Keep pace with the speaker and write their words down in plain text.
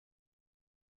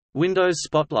Windows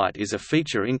Spotlight is a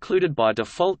feature included by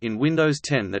default in Windows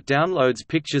 10 that downloads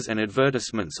pictures and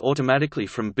advertisements automatically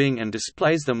from Bing and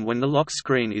displays them when the lock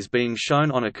screen is being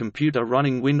shown on a computer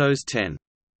running Windows 10.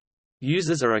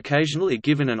 Users are occasionally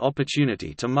given an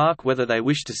opportunity to mark whether they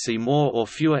wish to see more or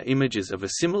fewer images of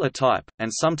a similar type, and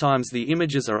sometimes the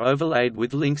images are overlaid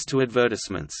with links to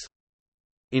advertisements.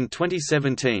 In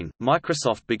 2017,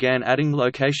 Microsoft began adding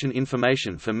location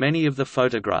information for many of the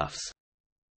photographs.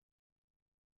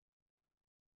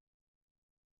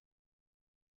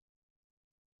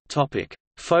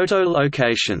 Photo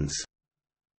locations.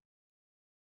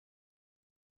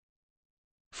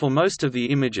 For most of the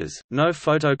images, no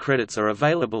photo credits are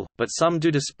available, but some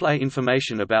do display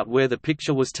information about where the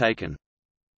picture was taken.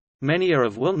 Many are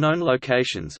of well-known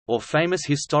locations, or famous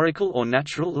historical or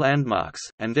natural landmarks,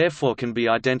 and therefore can be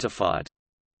identified.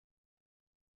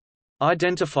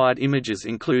 Identified images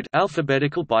include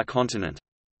alphabetical by continent.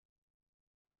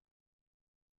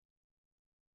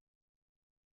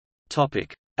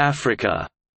 Africa.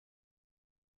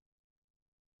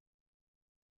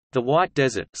 The White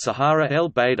Desert, Sahara El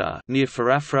Beidar, near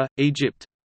Farafra, Egypt.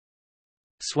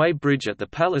 Sway Bridge at the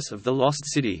Palace of the Lost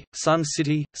City, Sun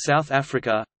City, South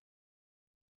Africa.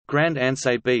 Grand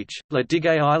Anse Beach, La Digue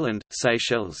Island,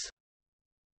 Seychelles.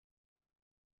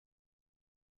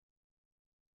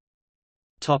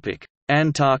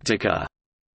 Antarctica.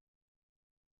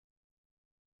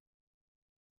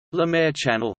 Le Maire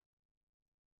Channel.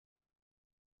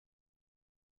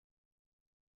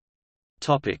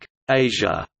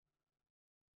 Asia.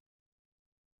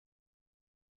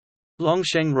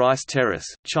 Longsheng Rice Terrace,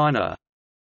 China.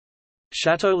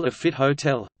 Chateau Lafite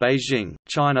Hotel, Beijing,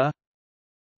 China.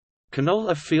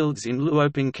 Canola Fields in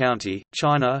Luoping County,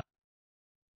 China.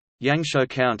 Yangshuo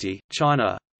County,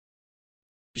 China.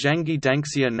 Zhangyi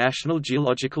Dangxia National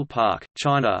Geological Park,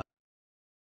 China.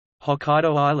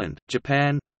 Hokkaido Island,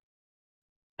 Japan.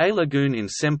 A Lagoon in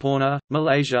Semporna,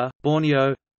 Malaysia,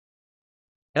 Borneo.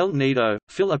 El Nido,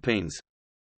 Philippines.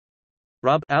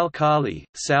 Rub al Khali,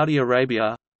 Saudi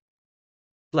Arabia.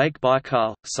 Lake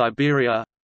Baikal, Siberia.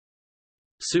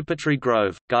 Supertree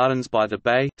Grove, Gardens by the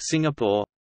Bay, Singapore.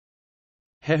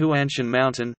 Hehuanshan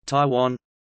Mountain, Taiwan.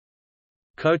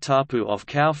 Koh Tapu of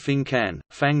Khao Phing Kan,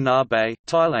 Phang Nga Bay,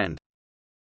 Thailand.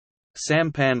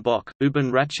 Sampan Bok, Ubon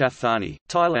Ratchathani,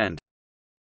 Thailand.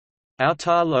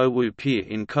 Ao Lo Wu Pier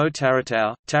in Koh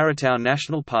Taratau, Taratau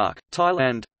National Park,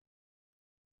 Thailand.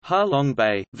 Ha Long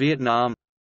Bay, Vietnam.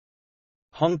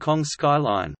 Hong Kong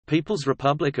Skyline, People's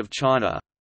Republic of China.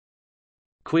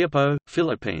 Quiapo,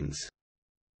 Philippines.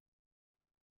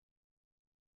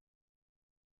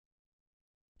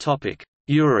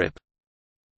 Europe.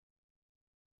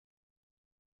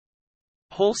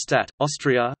 Hallstatt,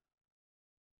 Austria.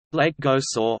 Lake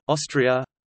Gosor, Austria.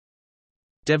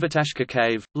 Devitashka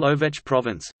Cave, Lovech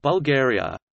Province,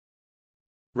 Bulgaria.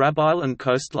 Rab Island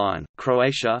Coastline,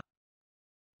 Croatia.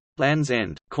 Land's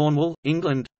End, Cornwall,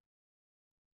 England.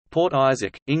 Port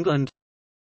Isaac, England.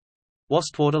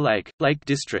 Wastwater Lake, Lake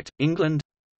District, England.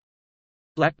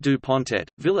 Lac du Pontet,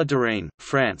 Villa de Reen,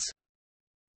 France.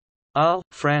 Arles,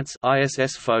 France.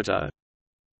 ISS photo.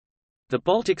 The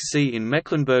Baltic Sea in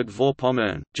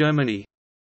Mecklenburg-Vorpommern, Germany.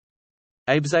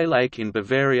 Eibsee Lake in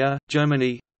Bavaria,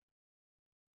 Germany.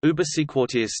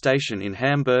 Überseequartier Station in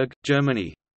Hamburg,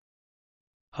 Germany.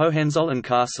 Hohenzollern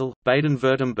Castle,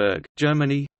 Baden-Württemberg,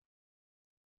 Germany.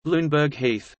 Lüneburg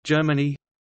Heath, Germany.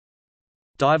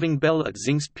 Diving Bell at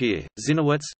Zingst Pier,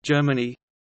 Zinnowitz, Germany.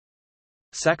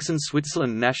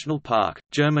 Saxon-Switzerland National Park,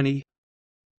 Germany.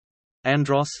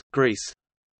 Andros, Greece.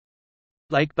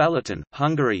 Lake Balaton,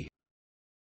 Hungary.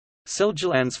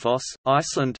 Seljalandsfoss,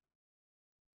 Iceland.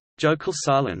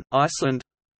 Jökulsárlón, Iceland.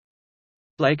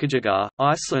 Lakeajagar,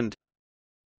 Iceland.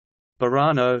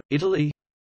 Burano, Italy.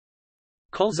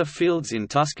 Colza Fields in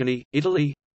Tuscany,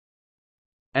 Italy.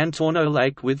 Antorno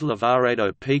Lake with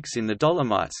Lavaredo Peaks in the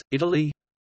Dolomites, Italy.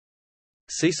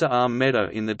 Cisa Arm Meadow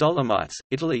in the Dolomites,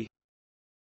 Italy.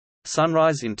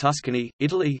 Sunrise in Tuscany,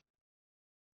 Italy.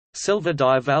 Selva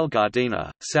di Val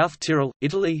Gardena, South Tyrol,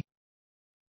 Italy.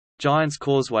 Giant's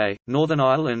Causeway, Northern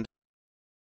Ireland.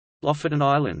 Lofoten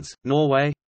Islands,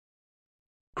 Norway.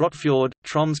 Grotfjord,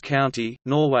 Troms County,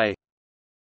 Norway.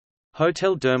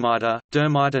 Hotel Dermida,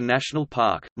 Dermida National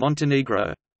Park,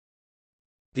 Montenegro.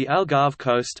 The Algarve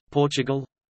Coast, Portugal.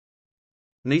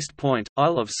 Neast Point,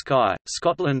 Isle of Skye,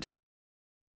 Scotland.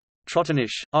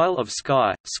 Trotternish, Isle of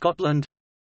Skye, Scotland.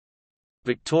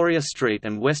 Victoria Street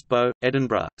and Westbow,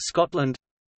 Edinburgh, Scotland.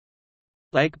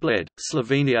 Lake Bled,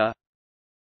 Slovenia.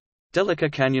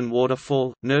 Delica Canyon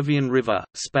Waterfall, Nervion River,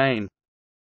 Spain.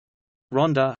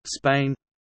 Ronda, Spain.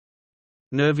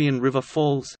 Nervion River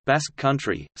Falls, Basque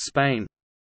Country, Spain.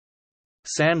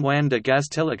 San Juan de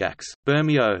Gaztelegax,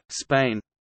 Bermeo, Spain.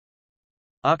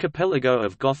 Archipelago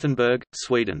of Gothenburg,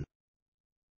 Sweden.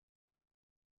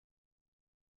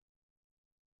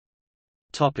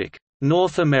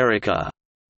 North America.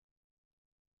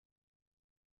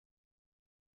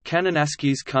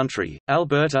 Kananaskis Country,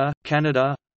 Alberta,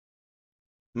 Canada.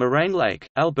 Moraine Lake,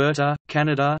 Alberta,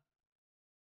 Canada.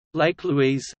 Lake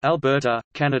Louise, Alberta,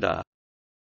 Canada.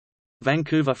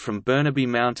 Vancouver from Burnaby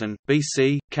Mountain,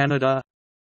 BC, Canada.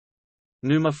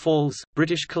 Numa Falls,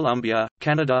 British Columbia,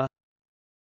 Canada.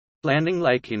 Landing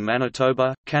Lake in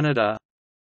Manitoba, Canada.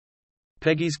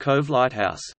 Peggy's Cove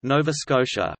Lighthouse, Nova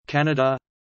Scotia, Canada.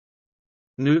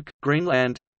 Nuuk,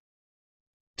 Greenland.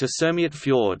 Tercermiet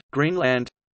Fjord, Greenland.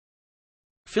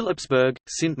 Phillipsburg,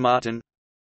 Sint Maarten.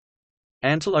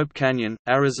 Antelope Canyon,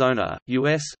 Arizona,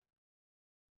 U.S.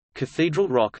 Cathedral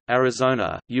Rock,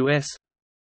 Arizona, U.S.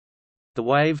 The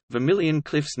Wave, Vermilion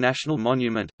Cliffs National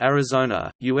Monument,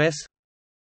 Arizona, U.S.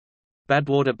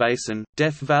 Badwater Basin,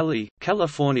 Death Valley,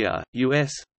 California,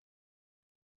 U.S.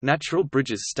 Natural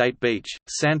Bridges State Beach,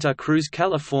 Santa Cruz,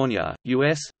 California,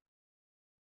 U.S.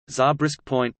 Zabriskie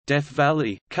Point, Death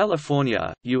Valley,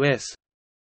 California, U.S.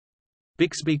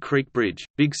 Bixby Creek Bridge,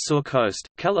 Big Sur Coast,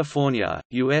 California,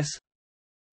 U.S.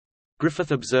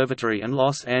 Griffith Observatory and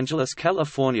Los Angeles,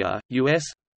 California, U.S.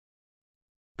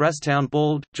 Brasstown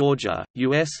Bald, Georgia,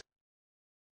 U.S.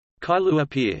 Kailua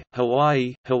Pier,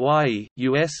 Hawaii,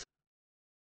 U.S.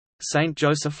 St.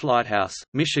 Joseph Lighthouse,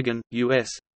 Michigan, U.S.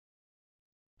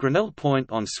 Grinnell Point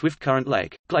on Swiftcurrent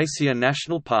Lake, Glacier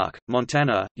National Park,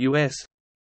 Montana, U.S.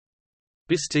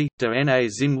 Biste de Na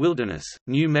Zin Wilderness,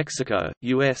 New Mexico,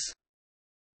 U.S.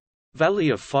 Valley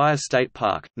of Fire State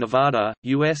Park, Nevada,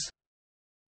 U.S.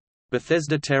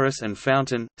 Bethesda Terrace and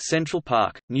Fountain, Central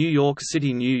Park, New York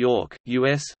City, New York,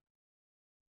 U.S.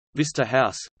 Vista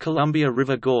House, Columbia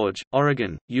River Gorge,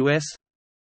 Oregon, U.S.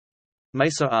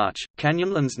 Mesa Arch,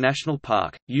 Canyonlands National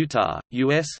Park, Utah,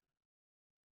 U.S.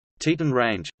 Teton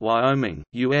Range, Wyoming,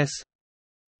 U.S.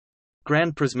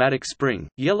 Grand Prismatic Spring,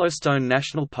 Yellowstone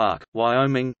National Park,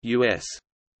 Wyoming, U.S.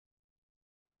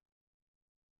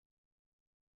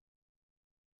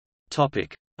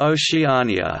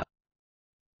 Oceania.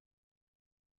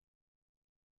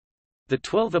 The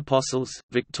 12 Apostles,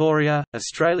 Victoria,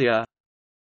 Australia.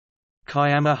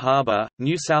 Kiama Harbour,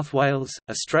 New South Wales,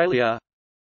 Australia.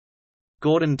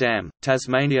 Gordon Dam,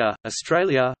 Tasmania,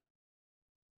 Australia.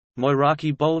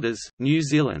 Moiraki Boulders, New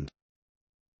Zealand.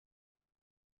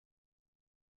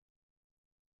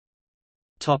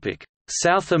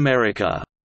 South America.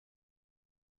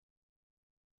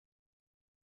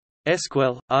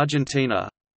 Esquel, Argentina.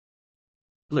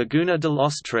 Laguna de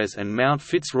los Tres and Mount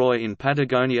Fitzroy in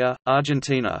Patagonia,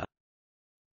 Argentina.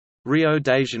 Rio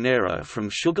de Janeiro from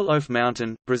Sugarloaf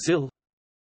Mountain, Brazil.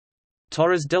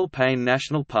 Torres del Paine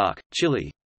National Park,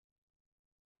 Chile.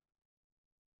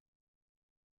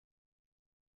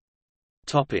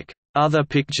 Other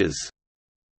pictures.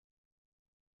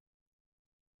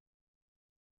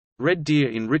 Red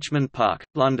deer in Richmond Park,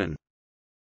 London.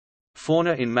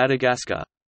 Fauna in Madagascar.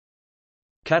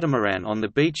 Catamaran on the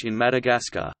beach in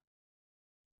Madagascar.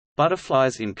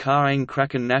 Butterflies in Karaing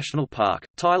Kraken National Park,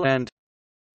 Thailand.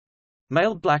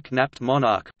 Male black-napped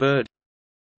monarch bird.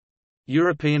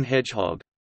 European hedgehog.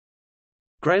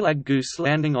 Greylag goose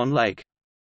landing on lake.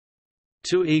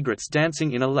 Two egrets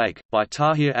dancing in a lake, by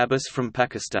Tahir Abbas from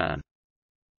Pakistan.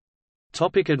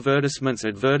 Advertisements.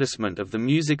 Advertisement of the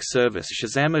music service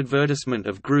Shazam. Advertisement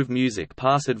of Groove Music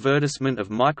Pass. Advertisement of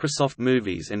Microsoft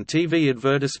Movies and TV.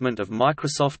 Advertisement of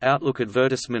Microsoft Outlook.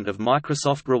 Advertisement of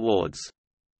Microsoft Rewards.